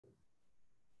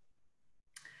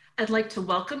I'd like to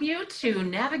welcome you to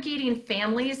Navigating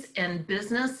Families and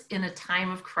Business in a Time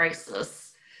of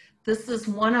Crisis. This is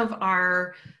one of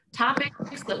our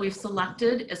topics that we've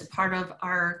selected as part of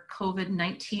our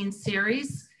COVID-19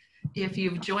 series. If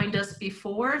you've joined us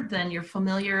before, then you're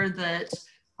familiar that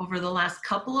over the last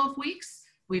couple of weeks,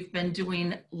 we've been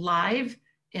doing live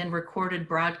and recorded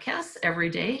broadcasts every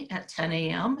day at 10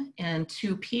 a.m. and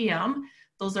 2 p.m.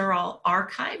 Those are all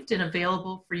archived and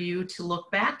available for you to look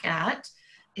back at.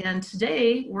 And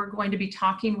today we're going to be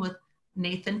talking with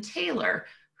Nathan Taylor,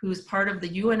 who's part of the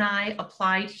UNI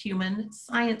Applied Human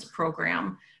Science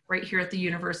program right here at the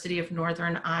University of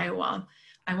Northern Iowa.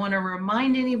 I want to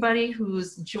remind anybody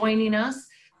who's joining us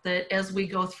that as we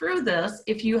go through this,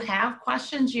 if you have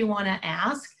questions you want to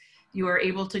ask, you are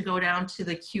able to go down to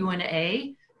the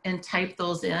Q&A and type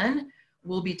those in.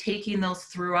 We'll be taking those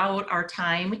throughout our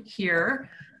time here.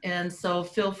 And so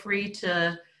feel free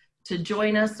to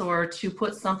join us or to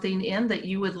put something in that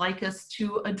you would like us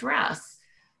to address.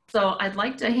 So I'd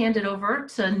like to hand it over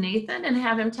to Nathan and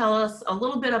have him tell us a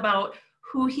little bit about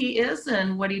who he is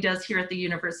and what he does here at the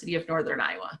University of Northern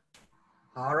Iowa.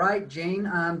 All right,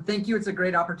 Jane, thank you. It's a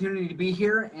great opportunity to be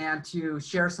here and to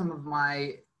share some of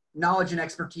my knowledge and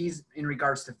expertise in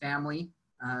regards to family.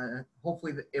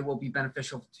 Hopefully it will be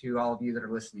beneficial to all of you that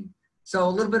are listening. So a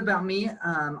little bit about me.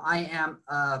 I am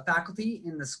a faculty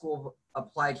in the School of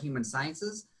Applied Human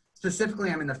Sciences.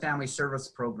 Specifically, I'm in the Family Service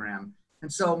program.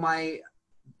 And so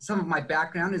some of my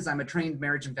background is I'm a trained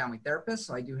marriage and family therapist,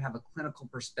 so I do have a clinical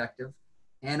perspective.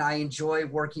 And I enjoy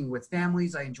working with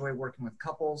families. I enjoy working with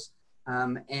couples.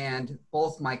 And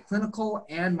both my clinical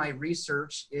and my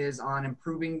research is on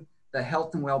improving the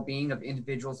health and well-being of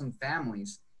individuals and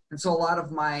families. And so a lot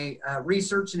of my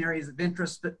research and areas of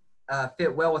interest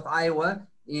fit well with Iowa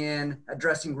in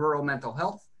addressing rural mental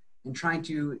health and trying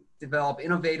to develop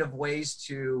innovative ways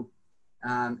to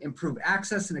improve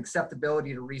access and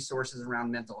acceptability to resources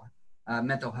around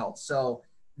mental health. So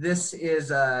this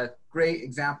is a great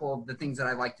example of the things that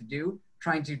I like to do,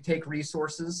 trying to take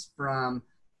resources from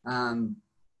into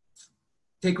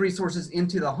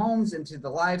the homes, into the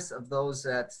lives of those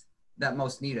that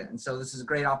most need it. And so this is a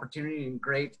great opportunity and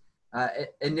great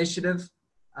initiative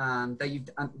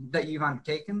that you've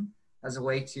undertaken as a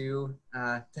way to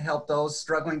help those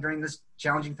struggling during this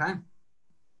challenging time.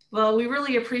 Well, we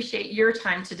really appreciate your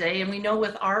time today. And we know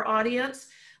with our audience,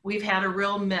 we've had a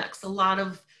real mix. A lot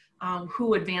of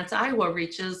who Advance Iowa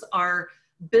reaches are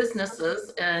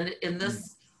businesses. And in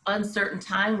this uncertain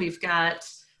time, we've got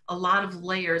a lot of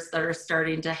layers that are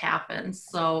starting to happen.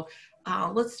 So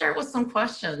let's start with some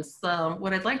questions.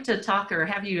 What I'd like to talk or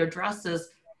have you address is,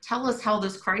 tell us how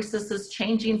this crisis is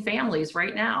changing families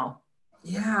right now.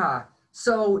 Yeah,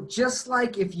 so just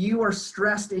like if you are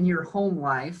stressed in your home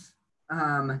life,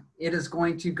 it is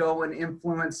going to go and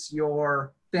influence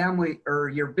your family or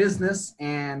your business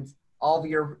and all of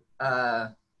your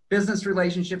business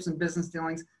relationships and business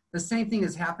dealings. The same thing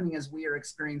is happening as we are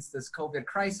experiencing this COVID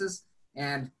crisis,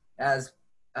 and as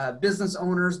business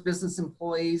owners, business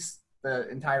employees, the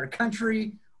entire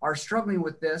country are struggling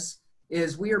with this,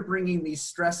 is we are bringing these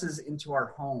stresses into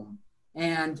our home.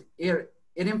 And it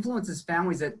influences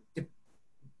families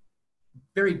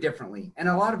very differently. And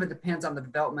a lot of it depends on the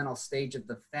developmental stage of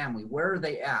the family. Where are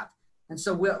they at? And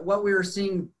so what we are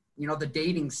seeing, the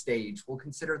dating stage, we'll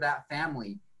consider that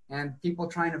family. And people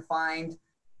trying to find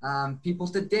people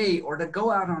to date or to go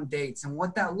out on dates, and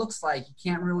what that looks like. You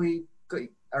can't really,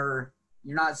 or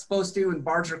you're not supposed to, and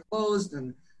bars are closed,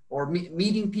 or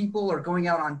meeting people or going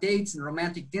out on dates and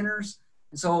romantic dinners.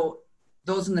 And so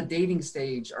those in the dating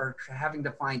stage are having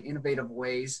to find innovative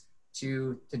ways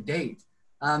to date.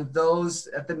 Those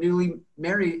at the newly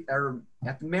married or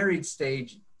at the married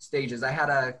stages. I had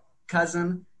a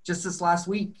cousin just this last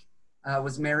week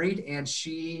was married, and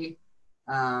she,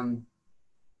 the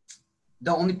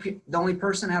only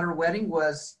person at her wedding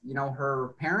was,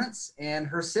 her parents and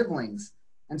her siblings.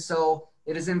 And so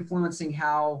it is influencing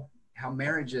how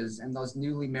marriages and those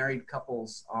newly married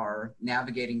couples are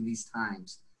navigating these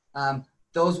times.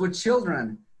 Those with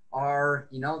children are,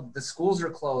 the schools are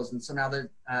closed. And so now the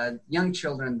young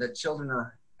children, the children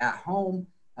are at home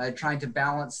trying to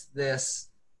balance this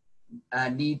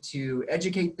need to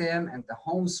educate them and to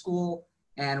homeschool,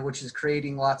 and which is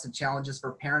creating lots of challenges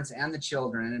for parents and the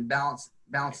children, and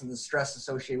balancing the stress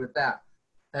associated with that.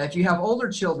 If you have older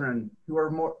children who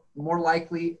are more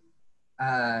likely,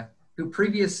 who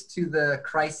previous to the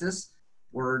crisis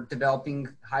were developing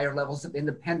higher levels of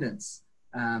independence.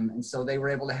 And so they were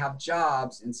able to have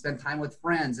jobs and spend time with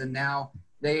friends, and now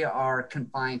they are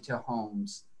confined to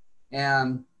homes.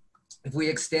 And If we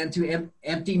extend to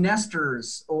empty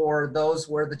nesters or those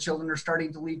where the children are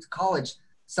starting to leave to college,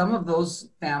 some of those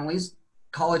families,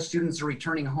 college students are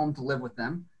returning home to live with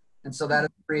them. And so that is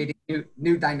creating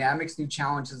new dynamics, new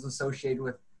challenges associated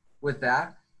with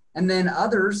that. And then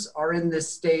others are in this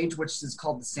stage, which is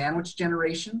called the sandwich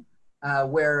generation,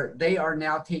 where they are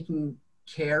now taking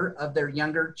care of their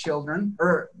younger children,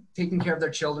 or taking care of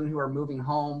their children who are moving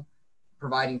home,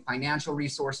 providing financial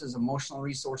resources, emotional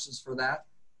resources for that.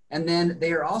 And then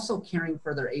they are also caring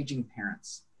for their aging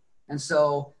parents. And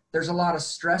so there's a lot of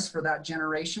stress for that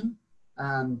generation,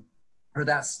 or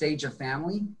that stage of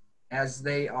family, as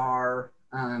they are,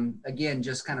 again,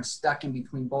 just kind of stuck in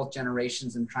between both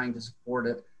generations and trying to support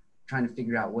it, trying to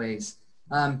figure out ways.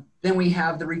 Then we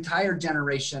have the retired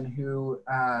generation who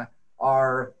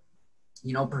are,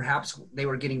 you know, perhaps they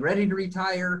were getting ready to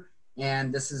retire,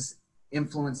 and this is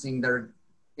influencing their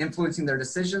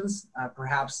decisions.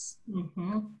 Perhaps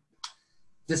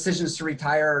decisions to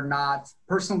retire are not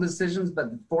personal decisions, but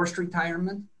forced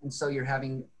retirement. And so you're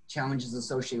having challenges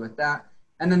associated with that.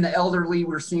 And then the elderly,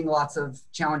 we're seeing lots of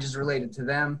challenges related to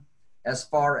them, as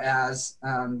far as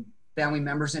family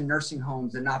members in nursing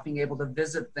homes and not being able to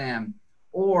visit them,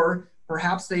 or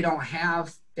perhaps they don't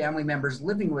have family members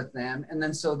living with them, and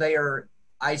then so they are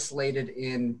isolated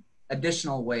in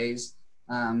additional ways,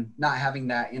 not having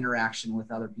that interaction with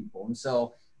other people. And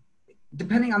so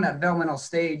depending on that developmental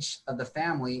stage of the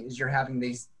family, is you're having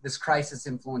this crisis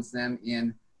influence them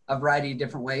in a variety of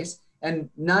different ways. And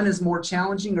none is more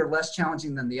challenging or less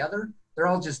challenging than the other. They're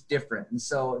all just different. And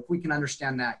so if we can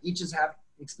understand that, each is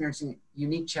experiencing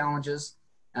unique challenges,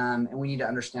 and we need to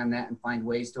understand that and find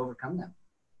ways to overcome them.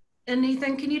 And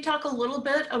Nathan, can you talk a little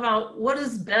bit about what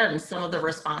has been some of the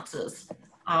responses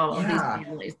of these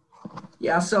families?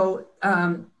 Yeah, so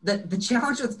the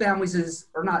challenge with families is,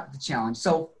 or not the challenge,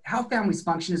 so how families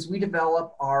function is we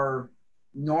develop our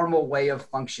normal way of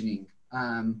functioning.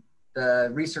 The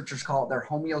researchers call it their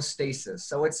homeostasis.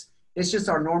 So it's just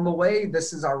our normal way.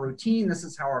 This is our routine. This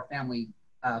is how our family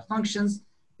functions.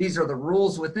 These are the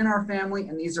rules within our family,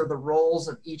 and these are the roles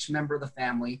of each member of the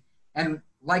family. And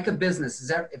like a business,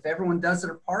 if everyone does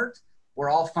their part, we're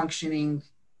all functioning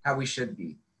how we should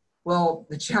be. Well,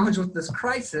 the challenge with this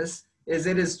crisis is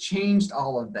it has changed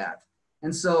all of that.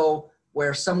 And so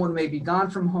where someone may be gone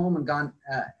from home and gone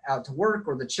out to work,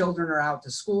 or the children are out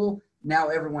to school, now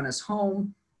everyone is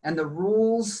home, and the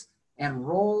rules and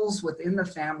roles within the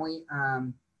family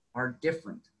are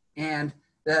different. And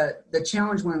the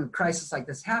challenge when a crisis like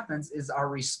this happens is our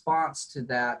response to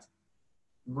that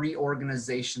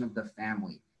reorganization of the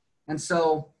family. And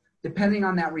so depending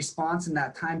on that response and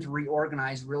that time to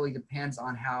reorganize really depends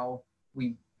on how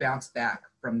we bounce back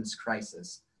from this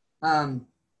crisis.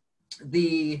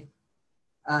 The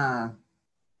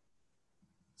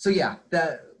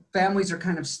families are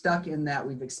kind of stuck in that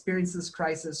we've experienced this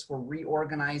crisis, we're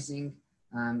reorganizing,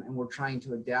 and we're trying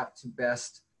to adapt to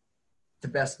best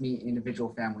meet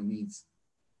individual family needs.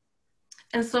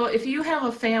 And so if you have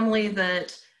a family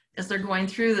that, as they're going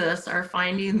through this, are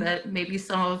finding that maybe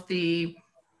some of the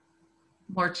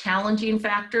more challenging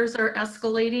factors are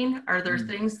escalating, are there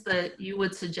things that you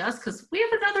would suggest? Because we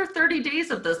have another 30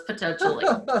 days of this potentially.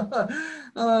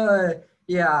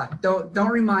 Yeah, don't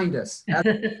remind us.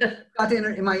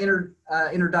 In my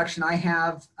introduction, I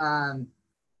have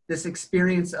this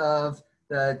experience of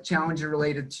the challenges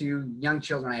related to young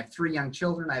children. I have 3 young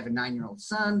children. I have a 9-year-old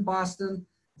son, Boston,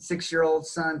 6-year-old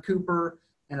son, Cooper,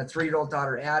 and a 3-year-old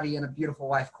daughter, Addie, and a beautiful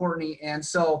wife, Courtney. And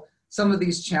so some of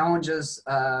these challenges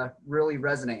really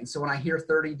resonate. And so when I hear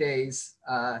 30 days,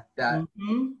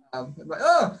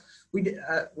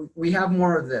 we have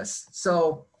more of this.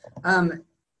 So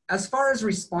as far as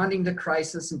responding to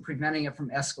crisis and preventing it from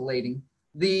escalating,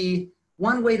 the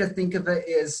one way to think of it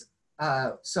is,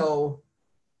 to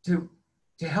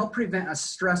help prevent a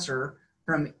stressor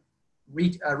from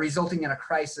resulting in a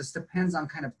crisis depends on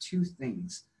kind of 2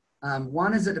 things.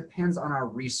 One is it depends on our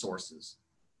resources.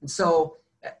 And so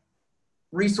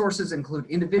resources include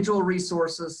individual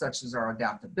resources, such as our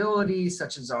adaptability,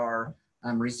 such as our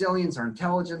resilience, our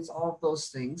intelligence, all of those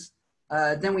things.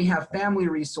 Then we have family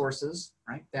resources,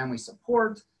 right? Family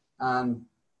support,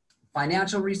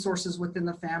 financial resources within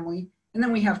the family, and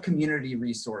then we have community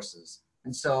resources.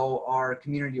 And so our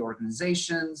community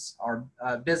organizations, our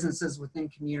businesses within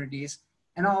communities,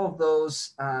 and all of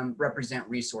those represent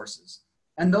resources.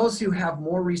 And those who have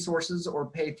more resources or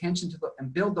pay attention to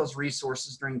and build those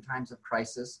resources during times of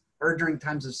crisis or during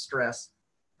times of stress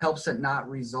helps it not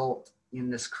result in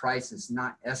this crisis,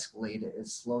 not escalate it, it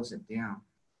slows it down.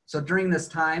 So during this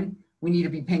time, we need to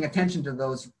be paying attention to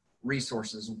those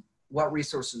resources, what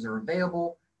resources are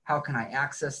available, How can I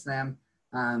access them?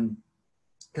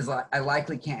 Because I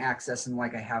likely can't access them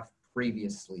like I have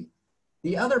previously.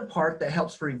 The other part that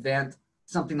helps prevent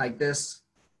something like this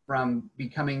from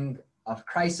becoming a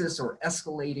crisis or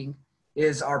escalating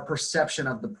is our perception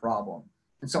of the problem.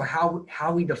 And so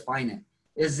how we define it.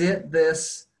 Is it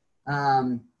this,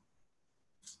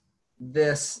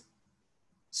 this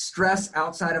stress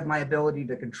outside of my ability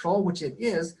to control, which it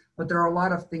is, but there are a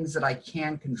lot of things that I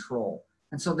can control.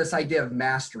 And so this idea of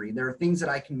mastery, there are things that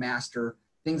I can master,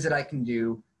 things that I can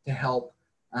do to help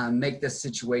make this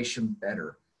situation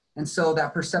better. And so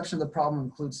that perception of the problem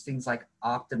includes things like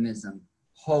optimism,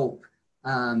 hope.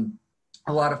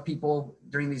 A lot of people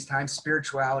during these times,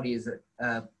 spirituality is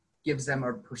gives them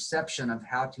a perception of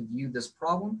how to view this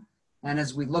problem. And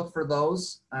as we look for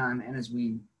those and as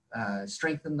we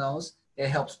strengthen those, it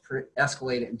helps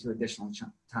escalate it into additional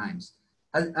times.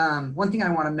 One thing I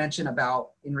want to mention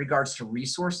about in regards to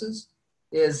resources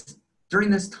is during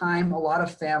this time, a lot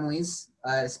of families,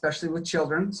 especially with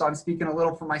children, so I'm speaking a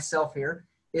little for myself here,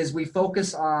 is we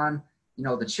focus on, you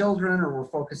know, the children, or we're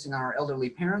focusing on our elderly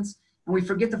parents, and we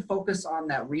forget to focus on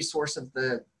that resource of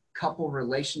the couple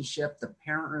relationship, the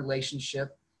parent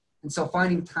relationship. And so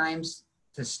finding times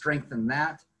to strengthen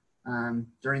that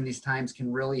during these times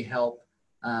can really help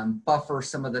buffer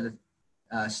some of the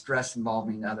stress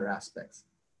involving other aspects.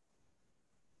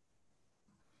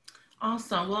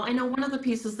 Awesome. Well, I know one of the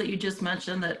pieces that you just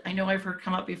mentioned that I know I've heard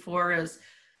come up before is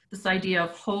this idea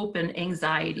of hope and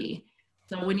anxiety.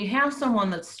 So when you have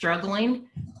someone that's struggling,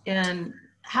 and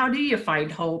how do you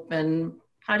find hope, and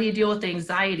how do you deal with the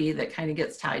anxiety that kind of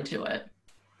gets tied to it?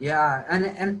 Yeah,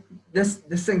 and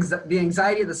the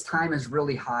anxiety of this time is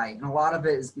really high, and a lot of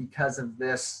it is because of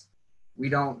this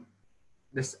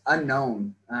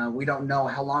unknown. We don't know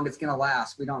how long it's going to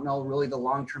last. We don't know really the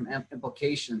long-term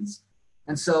implications,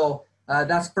 and so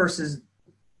that's versus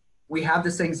we have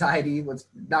this anxiety. Let's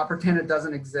not pretend it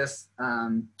doesn't exist,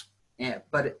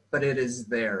 but it is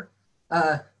there.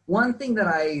 One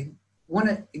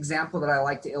example that I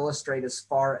like to illustrate as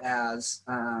far as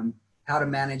how to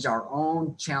manage our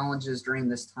own challenges during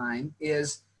this time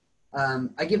is,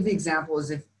 I give the example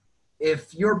is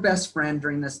if your best friend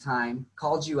during this time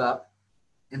called you up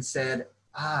and said,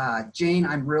 Jayne,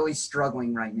 I'm really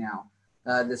struggling right now.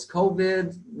 This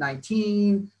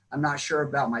COVID-19, I'm not sure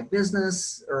about my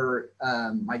business or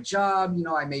my job, you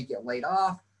know, I may get laid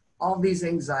off, all these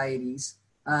anxieties.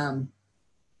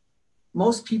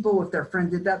 Most people, if their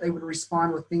friend did that, they would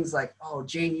respond with things like, oh,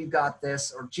 Jayne, you got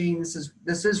this, or Jayne,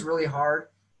 this is really hard,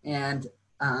 and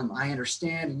I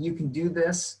understand, and you can do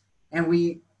this. And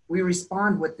we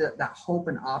respond with that hope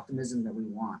and optimism that we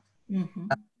want,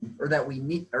 or that we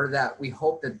need, or that we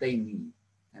hope that they need.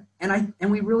 And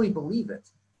we really believe it.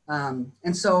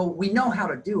 And so we know how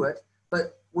to do it,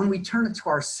 but when we turn it to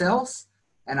ourselves,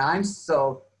 and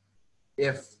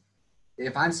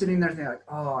if I'm sitting there thinking like,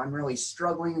 oh, I'm really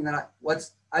struggling, and then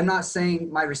I'm not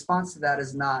saying my response to that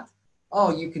is not,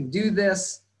 oh, you can do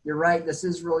this. You're right. This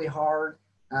is really hard.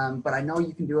 But I know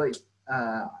you can do it.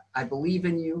 I believe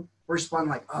in you. We're responding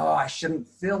like, oh, I shouldn't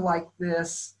feel like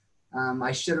this.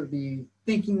 I shouldn't be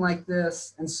thinking like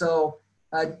this. And so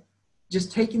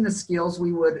just taking the skills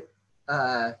we would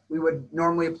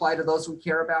normally apply to those we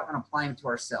care about and apply them to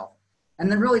ourselves.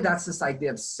 And then really that's this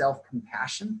idea of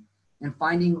self-compassion and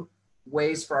finding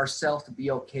ways for ourselves to be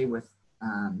okay with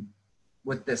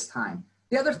this time.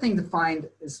 The other thing to find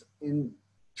is in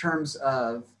terms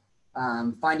of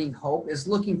finding hope is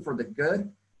looking for the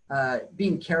good,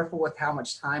 being careful with how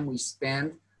much time we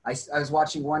spend. I was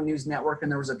watching one news network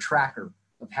and there was a tracker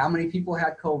of how many people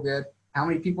had COVID, how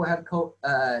many people had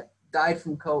died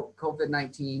from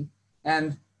COVID-19.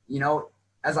 And, you know,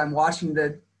 as I'm watching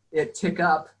it tick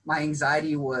up, my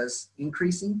anxiety was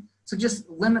increasing. So just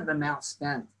limit the amount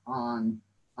spent on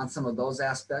some of those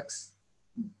aspects,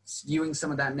 viewing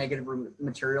some of that negative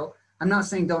material. I'm not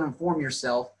saying don't inform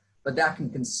yourself, but that can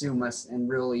consume us and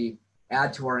really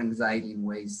add to our anxiety in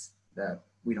ways that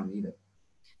we don't need it.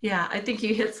 Yeah, I think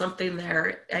you hit something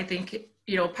there. I think,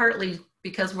 you know, partly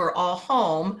because we're all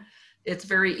home, it's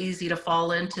very easy to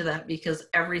fall into that because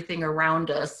everything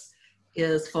around us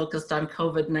is focused on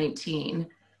COVID-19.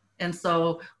 And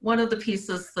so one of the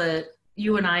pieces that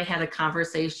you and I had a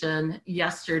conversation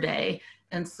yesterday,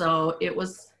 and so it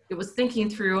was thinking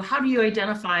through, how do you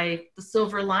identify the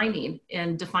silver lining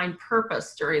and define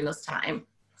purpose during this time?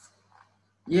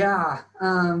 Yeah,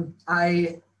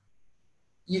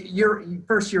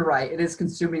 you're right. It is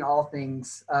consuming all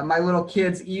things. My little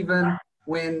kids, even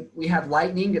when we had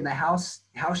lightning and the house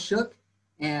shook,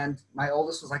 and my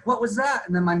oldest was like, "What was that?"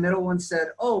 And then my middle one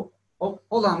said, "Oh,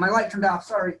 hold on, my light turned off.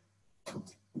 Sorry."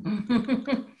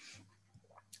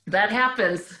 That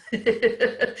happens.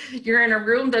 You're in a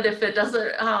room that if it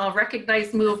doesn't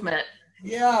recognize movement.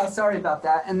 Yeah, sorry about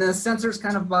that. And the sensor's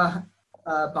kind of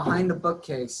behind the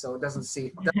bookcase, so it doesn't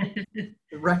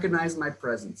recognize my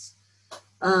presence.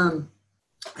 And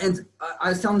I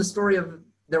was telling the story of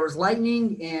there was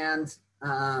lightning, and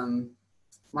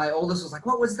my oldest was like,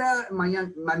 "What was that?"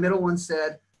 And my middle one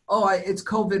said, "Oh, it's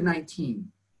COVID-19."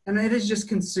 And it is just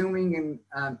consuming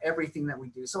and everything that we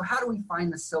do. So how do we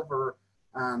find the silver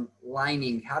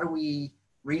lining? How do we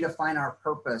redefine our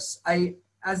purpose?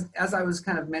 As I was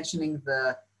kind of mentioning,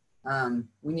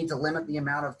 we need to limit the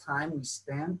amount of time we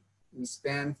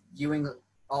spend viewing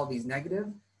all these negative,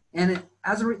 and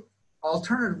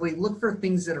alternatively, look for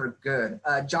things that are good.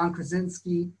 John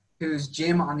Krasinski, who's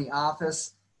Jim on The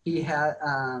Office, he had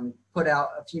put out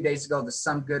a few days ago the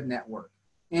Some Good Network,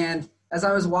 and as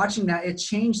I was watching that, it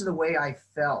changed the way I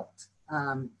felt,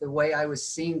 the way I was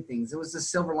seeing things. It was the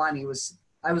silver lining.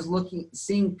 I was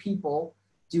seeing people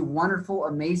do wonderful,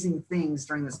 amazing things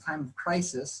during this time of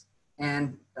crisis,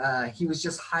 and he was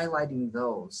just highlighting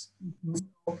those. Mm-hmm.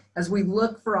 So as we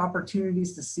look for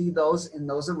opportunities to see those in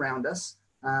those around us,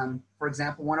 for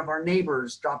example, one of our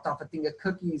neighbors dropped off a thing of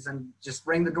cookies and just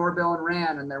rang the doorbell and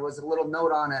ran, and there was a little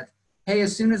note on it, "Hey,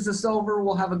 as soon as this is over,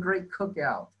 we'll have a great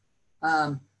cookout."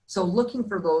 So looking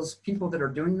for those people that are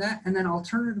doing that, and then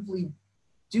alternatively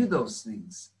do those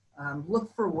things.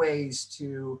 Look for ways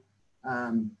to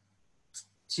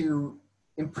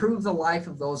improve the life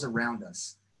of those around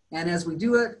us. And as we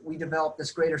do it, we develop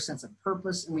this greater sense of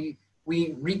purpose, and we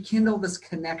rekindle this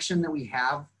connection that we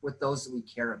have with those that we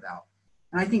care about.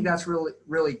 And I think that's really,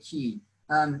 really key.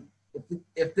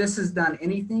 If this has done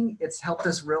anything, it's helped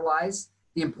us realize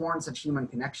the importance of human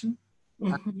connection,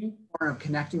 of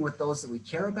connecting with those that we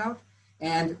care about.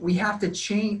 And we have to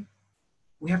change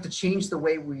the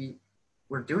way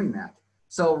we're doing that.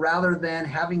 So rather than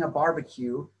having a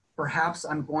barbecue, perhaps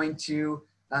I'm going to,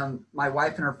 my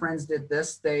wife and her friends did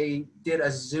this. They did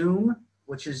a Zoom,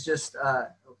 which is just,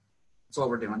 that's what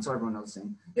we're doing. So everyone knows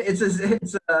Zoom.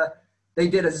 They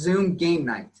did a Zoom game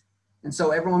night. And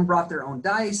so everyone brought their own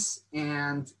dice,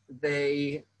 and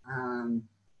they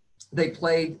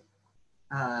played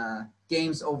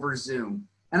games over Zoom.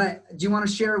 And do you want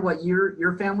to share what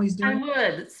your family's doing? I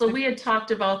would. So we had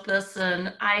talked about this,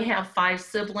 and I have 5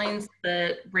 siblings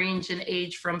that range in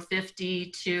age from 50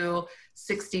 to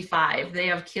 65. They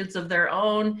have kids of their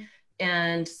own.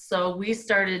 And so we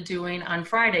started doing on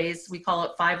Fridays, we call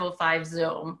it 505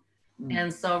 Zoom.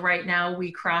 And so right now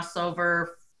we cross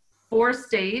over 4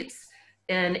 states,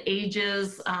 and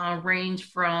ages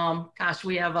range from, gosh,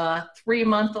 we have a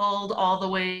 3-month-old all the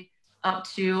way up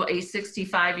to a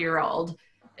 65-year-old.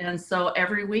 And so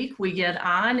every week we get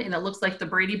on, and it looks like the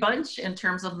Brady Bunch in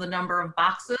terms of the number of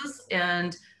boxes.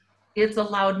 And it's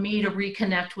allowed me to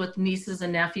reconnect with nieces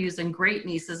and nephews and great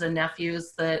nieces and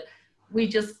nephews that we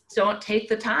just don't take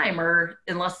the time, or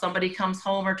unless somebody comes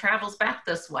home or travels back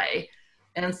this way.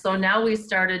 And so now we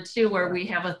started too, where we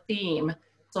have a theme.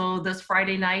 So this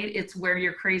Friday night, it's Wear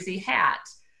Your Crazy Hat.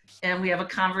 And we have a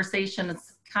conversation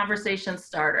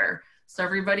starter. So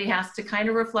everybody has to kind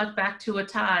of reflect back to a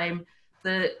time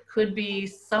that could be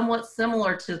somewhat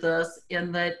similar to this,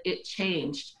 in that it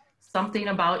changed something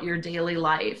about your daily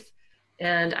life.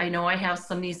 And I know I have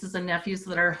some nieces and nephews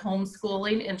that are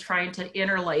homeschooling and trying to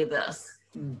interlay this.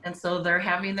 And so they're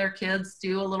having their kids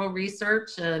do a little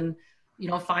research and,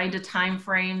 find a time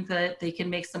frame that they can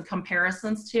make some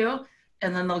comparisons to.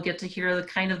 And then they'll get to hear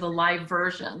the live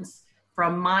versions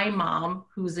from my mom,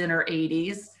 who's in her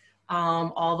 80s,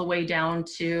 all the way down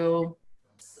to,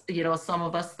 some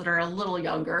of us that are a little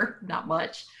younger, not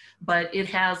much, but it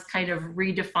has kind of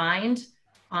redefined,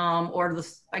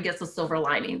 I guess the silver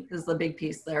lining is the big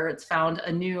piece there. It's found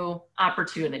a new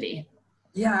opportunity.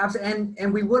 Yeah,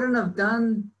 and we wouldn't have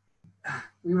done,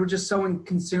 we were just so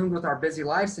consumed with our busy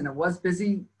lives, and it was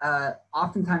busy.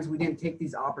 Oftentimes we didn't take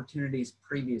these opportunities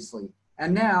previously.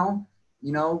 And now,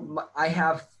 I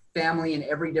have family in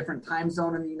every different time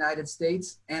zone in the United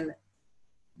States. And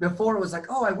before it was like,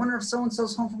 oh, I wonder if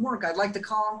so-and-so's home from work. I'd like to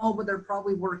call them, oh, but they're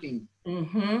probably working.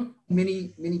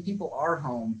 Many people are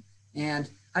home. And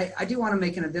I do want to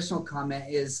make an additional comment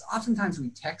is oftentimes we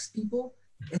text people,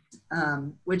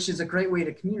 which is a great way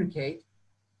to communicate.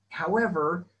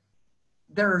 However,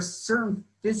 there are certain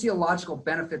physiological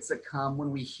benefits that come when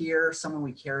we hear someone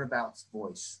we care about's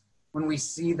voice, when we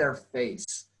see their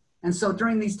face. And so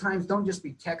during these times, don't just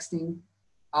be texting,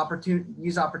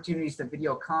 use opportunities to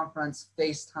video conference,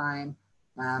 FaceTime,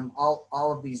 all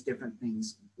of these different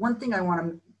things. One thing I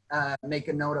want to make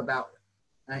a note about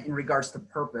in regards to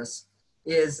purpose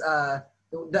is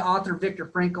the author Viktor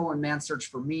Frankl in Man's Search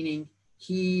for Meaning,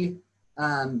 he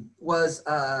was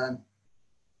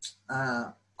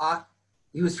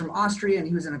he was from Austria, and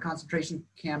he was in a concentration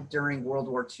camp during World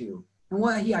War II. And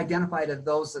what he identified as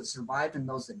those that survived and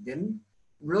those that didn't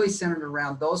really centered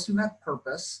around those who had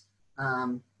purpose.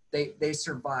 They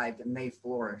survived and they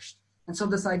flourished. And so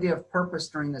this idea of purpose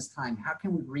during this time, how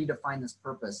can we redefine this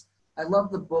purpose? I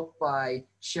love the book by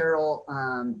Sheryl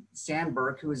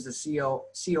Sandberg, who is the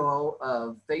COO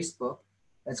of Facebook.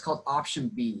 It's called Option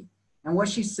B. And what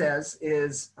she says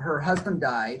is her husband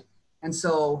died. And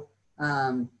so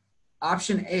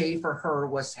option A for her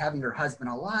was having her husband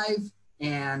alive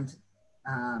and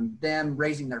them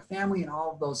raising their family and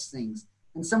all of those things.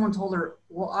 And someone told her,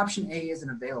 well, option A isn't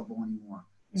available anymore.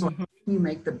 So how can you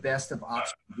make the best of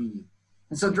option B?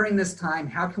 And so during this time,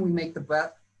 how can we make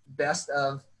the best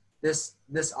of this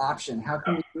option? How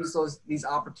can we use these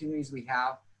opportunities we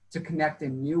have to connect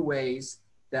in new ways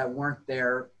that weren't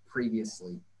there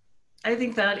previously? I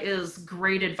think that is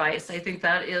great advice. I think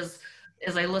that is,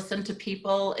 as I listen to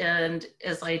people and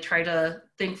as I try to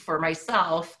think for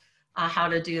myself how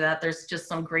to do that, there's just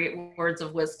some great words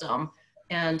of wisdom.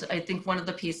 And I think one of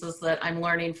the pieces that I'm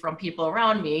learning from people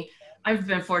around me, I've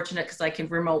been fortunate because I can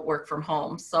remote work from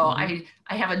home. So I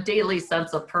have a daily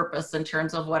sense of purpose in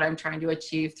terms of what I'm trying to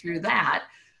achieve through that.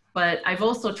 But I've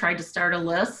also tried to start a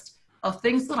list of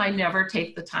things that I never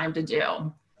take the time to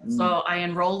do. So I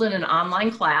enrolled in an online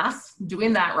class,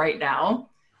 doing that right now.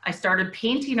 I started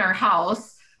painting our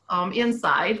house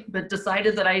inside, but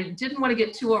decided that I didn't want to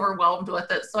get too overwhelmed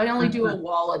with it. So I only do a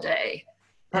wall a day.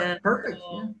 Perfect.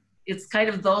 It's kind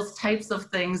of those types of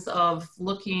things of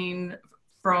looking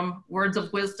from words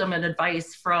of wisdom and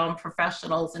advice from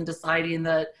professionals and deciding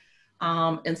that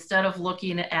instead of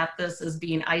looking at this as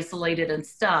being isolated and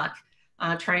stuck,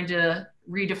 trying to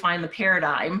redefine the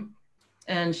paradigm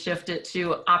and shift it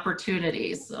to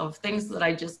opportunities of things that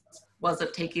I just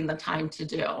wasn't taking the time to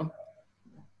do.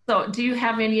 So do you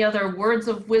have any other words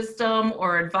of wisdom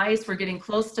or advice? We're getting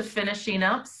close to finishing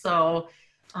up. So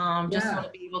just want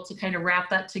to be able to kind of wrap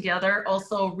that together.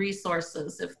 Also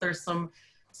resources, if there's some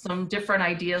different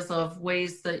ideas of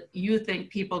ways that you think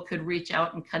people could reach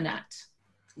out and connect.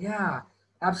 Yeah,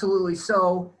 absolutely.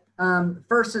 So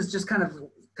first is just kind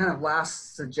of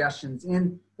last suggestions.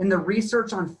 In the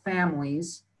research on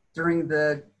families during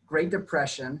the Great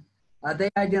Depression, they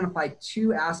identified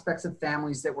two aspects of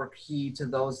families that were key to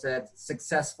those that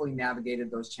successfully navigated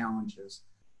those challenges.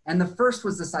 And the first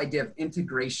was this idea of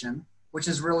integration, which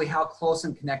is really how close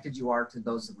and connected you are to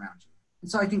those around you.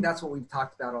 And so I think that's what we've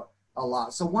talked about a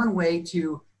lot. So one way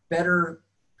to better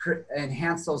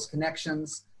enhance those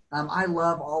connections, I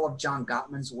love all of John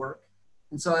Gottman's work.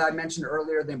 And so I mentioned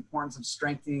earlier the importance of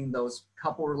strengthening those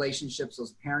couple relationships,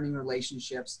 those parenting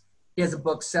relationships. He has a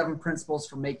book, 7 Principles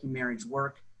for Making Marriage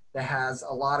Work, that has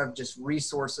a lot of just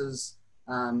resources,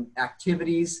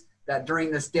 activities that during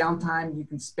this downtime you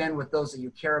can spend with those that you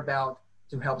care about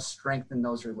to help strengthen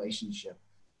those relationships.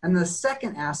 And the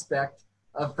second aspect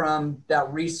from that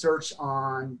research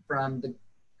from the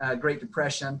Great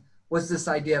Depression was this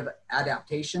idea of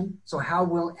adaptation. So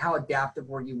how adaptive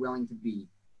were you willing to be?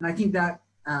 And I think that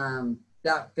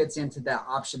that fits into that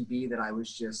option B that I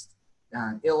was just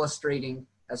illustrating,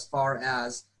 as far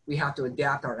as we have to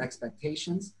adapt our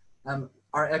expectations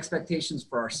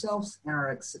for ourselves and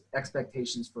our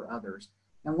expectations for others.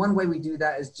 And one way we do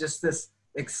that is just this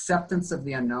acceptance of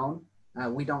the unknown.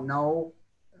 We don't know,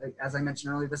 as I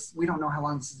mentioned earlier, we don't know how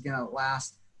long this is going to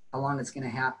last, how long it's going to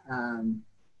have,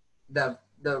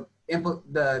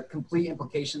 the complete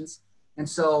implications. And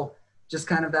so just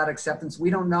kind of that acceptance, we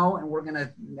don't know, and we're going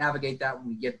to navigate that when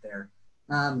we get there.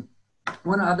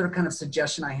 One other kind of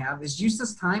suggestion I have is use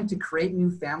this time to create new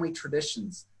family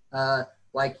traditions,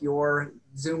 like your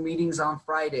Zoom meetings on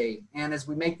Friday. And as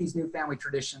we make these new family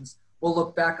traditions, we'll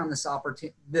look back on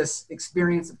this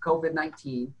experience of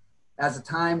COVID-19 as a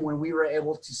time when we were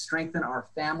able to strengthen our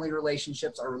family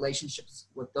relationships, our relationships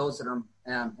with those that are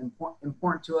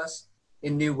important to us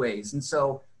in new ways. And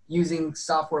so using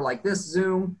software like this,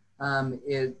 Zoom,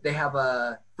 they have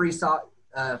a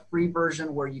free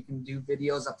version where you can do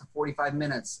videos up to 45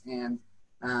 minutes and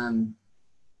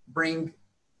bring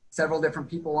several different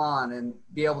people on and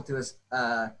be able to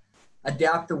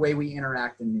adapt the way we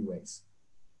interact in new ways.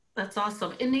 That's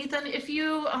awesome. And Nathan, if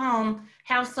you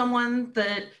have someone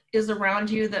that is around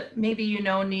you that maybe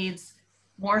needs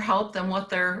more help than what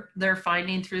they're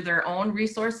finding through their own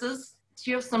resources, do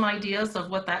you have some ideas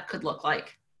of what that could look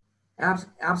like?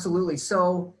 Absolutely.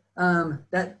 So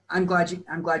that I'm glad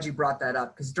you brought that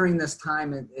up, because during this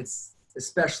time it's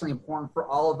especially important for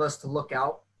all of us to look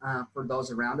out for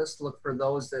those around us, look for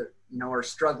those that, are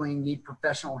struggling, need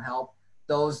professional help,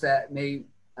 those that may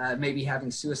be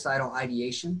having suicidal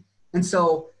ideation. And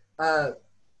so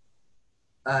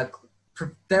therapists,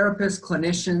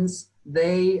 clinicians,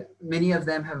 many of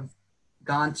them have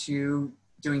gone to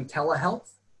doing telehealth,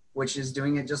 which is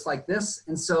doing it just like this.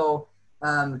 And so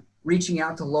reaching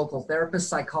out to local therapists,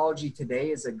 Psychology Today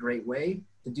is a great way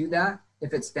to do that.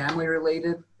 If it's family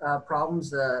related problems,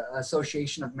 the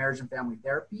Association of Marriage and Family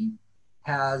Therapy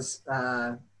has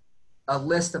a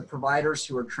list of providers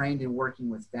who are trained in working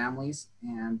with families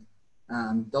and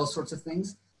those sorts of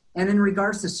things. And in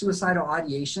regards to suicidal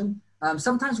ideation,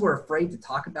 sometimes we're afraid to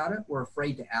talk about it. We're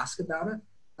afraid to ask about it.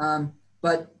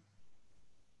 But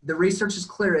the research is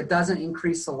clear. It doesn't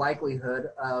increase the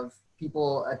likelihood of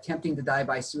people attempting to die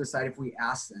by suicide if we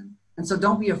ask them. And so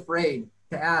don't be afraid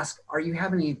to ask, are you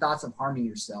having any thoughts of harming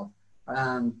yourself?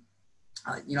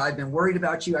 I've been worried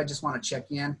about you. I just want to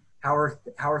check in. How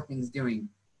are things doing?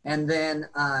 And then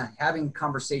having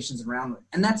conversations around it.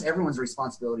 And that's everyone's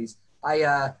responsibilities.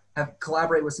 I have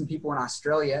collaborated with some people in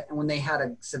Australia, and when they had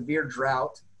a severe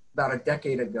drought about a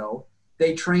decade ago,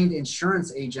 they trained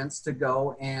insurance agents to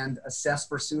go and assess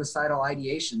for suicidal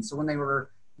ideation. So when they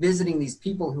were visiting these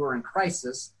people who were in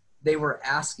crisis, they were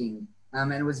asking,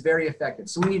 and it was very effective.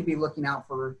 So we need to be looking out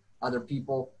for other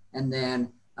people and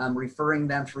then referring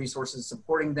them to resources,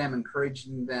 supporting them,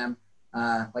 encouraging them.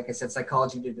 Like I said,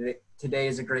 Psychology Today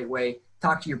is a great way.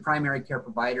 Talk to your primary care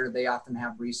provider. They often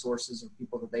have resources or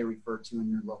people that they refer to in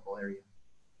your local area.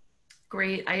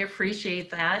 Great, I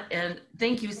appreciate that. And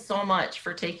thank you so much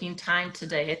for taking time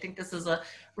today. I think this is a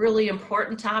really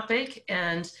important topic.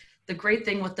 And the great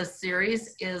thing with this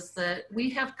series is that we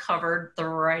have covered the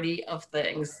variety of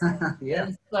things. Yeah.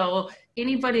 And so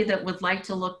anybody that would like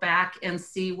to look back and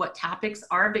see what topics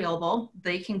are available,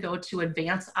 they can go to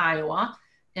Advance Iowa.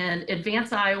 And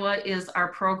Advance Iowa is our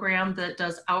program that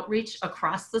does outreach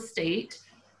across the state.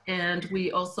 And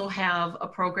we also have a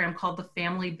program called the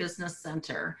Family Business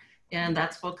Center. And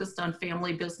that's focused on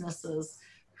family businesses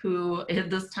who at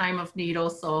this time of need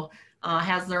also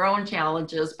has their own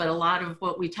challenges, but a lot of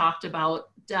what we talked about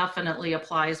definitely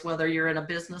applies whether you're in a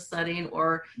business setting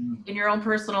or in your own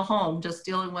personal home, just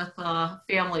dealing with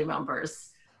family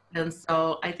members. And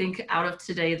so I think out of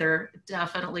today, there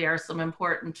definitely are some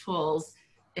important tools,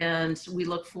 and we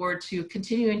look forward to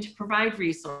continuing to provide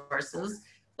resources.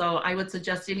 So I would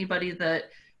suggest anybody that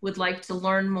would like to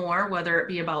learn more, whether it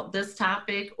be about this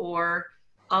topic or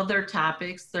other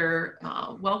topics, they're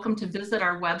welcome to visit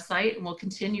our website, and we'll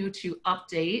continue to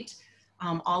update.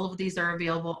 All of these are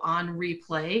available on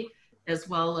replay, as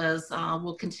well as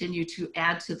we'll continue to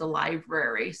add to the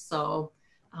library. So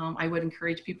I would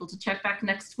encourage people to check back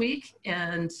next week,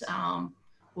 and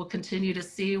we'll continue to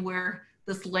see where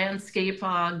this landscape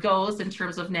goes in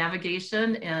terms of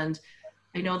navigation. And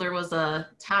I know there was a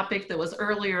topic that was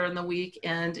earlier in the week,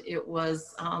 and it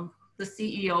was the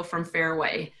CEO from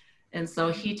Fairway. And so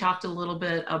he talked a little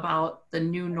bit about the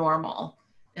new normal.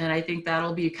 And I think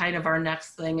that'll be kind of our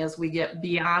next thing as we get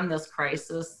beyond this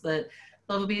crisis, that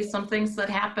there'll be some things that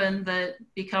happen that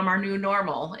become our new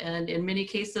normal. And in many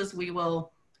cases, we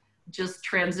will just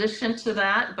transition to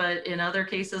that. But in other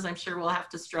cases, I'm sure we'll have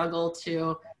to struggle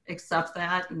to accept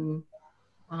that and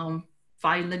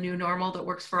find the new normal that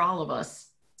works for all of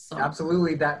us. So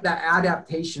absolutely, that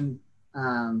adaptation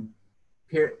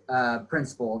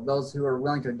principle, those who are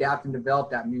willing to adapt and develop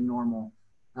that new normal.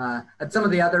 At some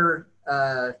of the other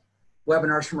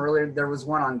webinars from earlier, there was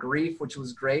one on grief, which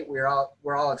was great. We're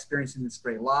all experiencing this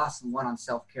great loss, and one on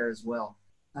self-care as well.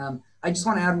 I just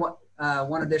want to add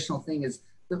one additional thing is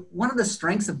one of the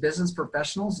strengths of business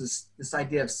professionals is this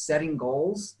idea of setting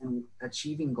goals and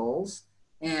achieving goals.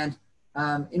 And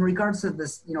in regards to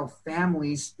this,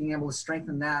 families being able to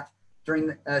strengthen that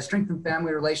during strengthen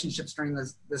family relationships during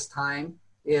this time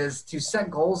is to set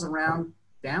goals around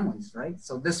families, right?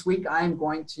 So this week I'm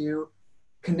going to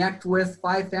connect with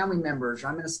 5 family members.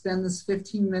 I'm going to spend this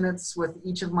 15 minutes with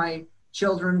each of my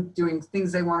children doing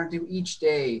things they want to do each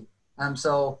day.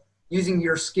 So using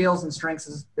your skills and strengths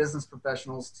as business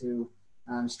professionals to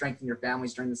strengthen your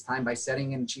families during this time by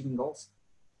setting and achieving goals.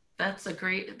 That's a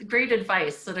great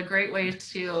advice and a great way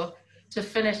to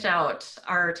finish out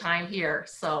our time here.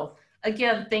 So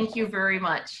again, thank you very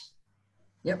much.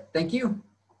 Yep, thank you.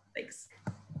 Thanks.